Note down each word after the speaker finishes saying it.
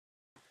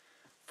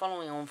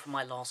following on from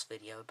my last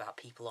video about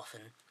people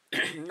often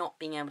not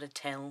being able to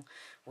tell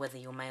whether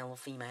you're male or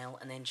female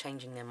and then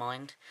changing their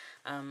mind,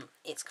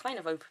 it's kind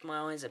of opened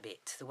my eyes a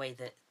bit to the way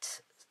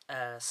that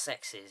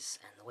sex is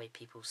and the way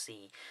people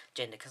see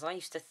gender, because I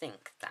used to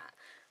think that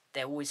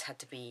there was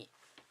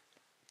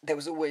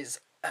always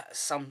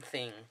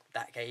something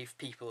that gave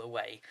people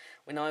away.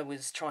 When I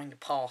was trying to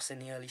pass in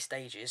the early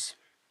stages,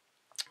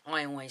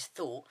 I always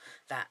thought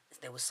that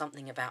there was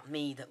something about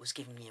me that was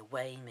giving me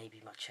away.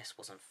 Maybe my chest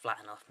wasn't flat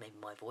enough, maybe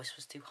my voice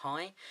was too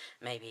high,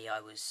 maybe I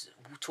was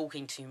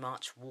talking too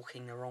much,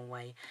 walking the wrong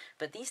way.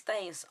 But these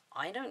days,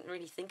 I don't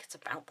really think it's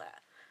about that.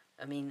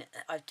 I mean,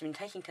 I've been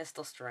taking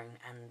testosterone,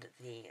 and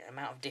the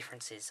amount of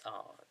differences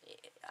are,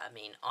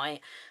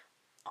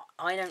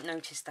 I don't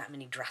notice that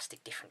many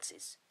drastic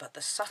differences, but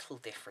the subtle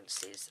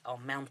differences are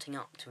mounting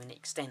up to an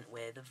extent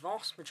where the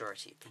vast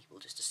majority of people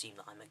just assume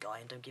that I'm a guy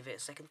and don't give it a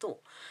second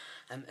thought.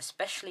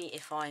 Especially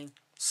if I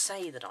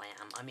say that I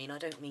am. I mean, I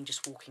don't mean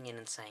just walking in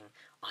and saying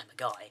I'm a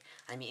guy.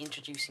 I mean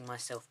introducing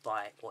myself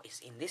by what is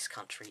in this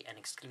country an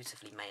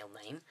exclusively male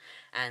name,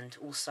 and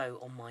also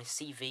on my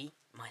CV,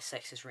 my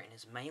sex is written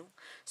as male,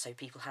 so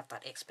people have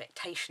that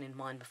expectation in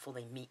mind before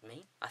they meet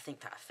me. I think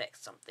that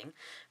affects something,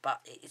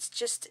 but it's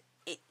just...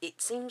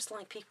 It seems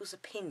like people's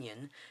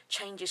opinion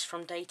changes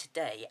from day to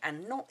day,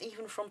 and not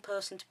even from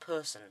person to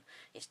person.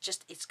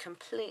 It's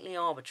completely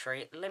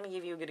arbitrary. Let me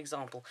give you a good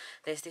example.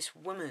 There's this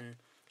woman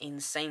in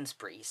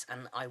Sainsbury's,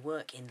 and I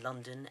work in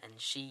London, and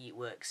she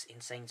works in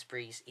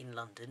Sainsbury's in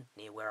London,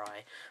 near where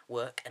I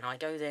work, and I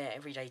go there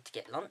every day to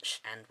get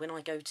lunch, and when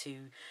I go to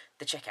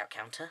the checkout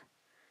counter,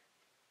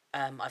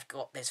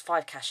 there's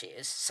 5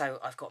 cashiers, so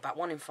I've got about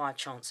 1 in 5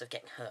 chance of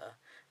getting her.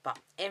 But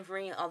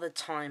every other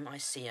time I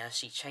see her,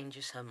 she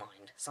changes her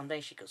mind. Some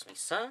days she calls me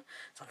sir,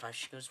 sometimes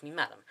she calls me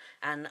madam.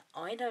 And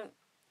I don't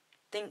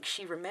think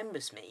she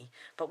remembers me,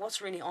 but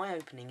what's really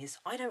eye-opening is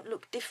I don't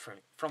look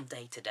different from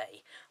day to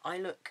day. I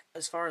look,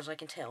 as far as I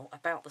can tell,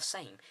 about the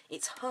same.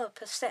 It's her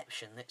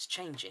perception that's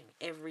changing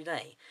every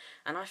day,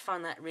 and I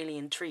find that really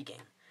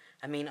intriguing.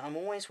 I mean, I'm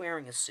always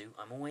wearing a suit,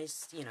 I'm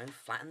always,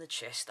 flat in the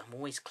chest, I'm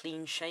always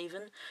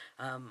clean-shaven.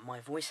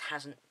 My voice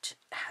hasn't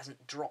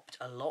dropped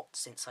a lot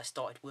since I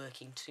started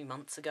working 2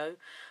 months ago,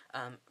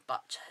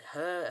 but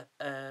her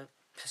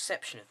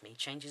perception of me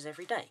changes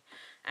every day.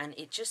 And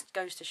it just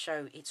goes to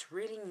show it's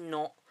really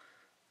not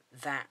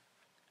that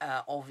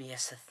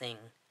obvious a thing,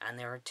 and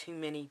there are too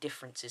many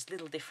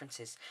little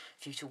differences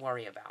for you to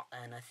worry about.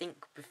 And I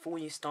think before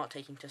you start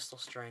taking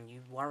testosterone,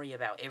 you worry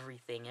about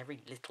everything, every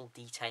little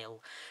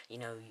detail.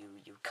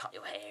 You cut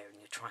your hair,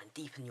 and you try and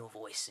deepen your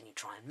voice, and you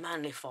try and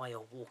manlify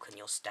your walk and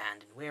your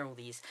stand, and wear all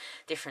these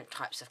different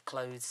types of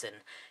clothes,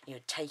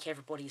 and take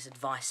everybody's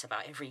advice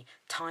about every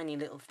tiny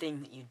little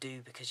thing that you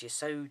do, because you're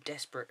so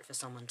desperate for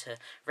someone to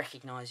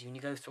recognise you, and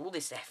you go through all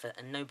this effort,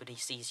 and nobody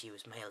sees you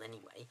as male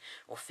anyway,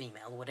 or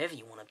female, or whatever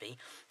you want to be.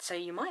 So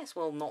you might as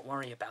well not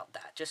worry about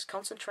that. Just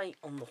concentrate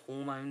on the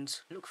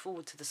hormones, look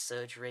forward to the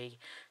surgery,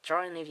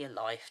 try and live your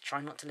life,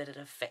 try not to let it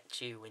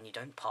affect you when you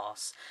don't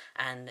pass,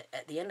 and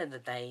at the end of the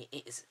day,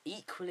 it is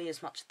equally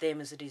as much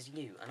them as it is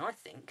you. And I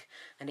think,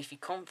 and if you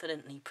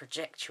confidently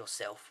project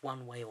yourself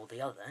one way or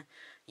the other,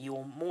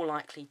 you're more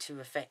likely to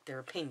affect their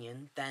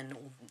opinion than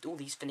all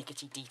these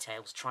finicky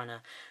details trying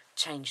to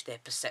change their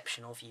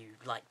perception of you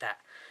like that.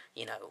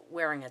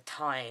 Wearing a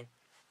tie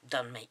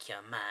doesn't make you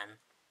a man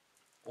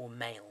or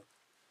male.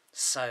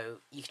 So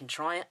you can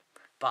try it,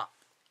 but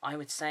I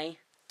would say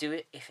do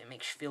it if it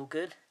makes you feel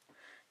good.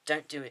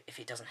 Don't do it if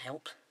it doesn't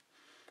help.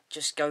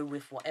 Just go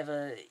with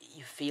whatever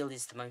you feel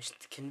is the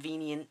most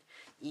convenient,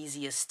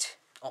 easiest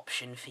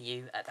option for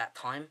you at that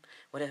time,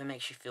 whatever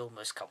makes you feel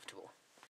most comfortable.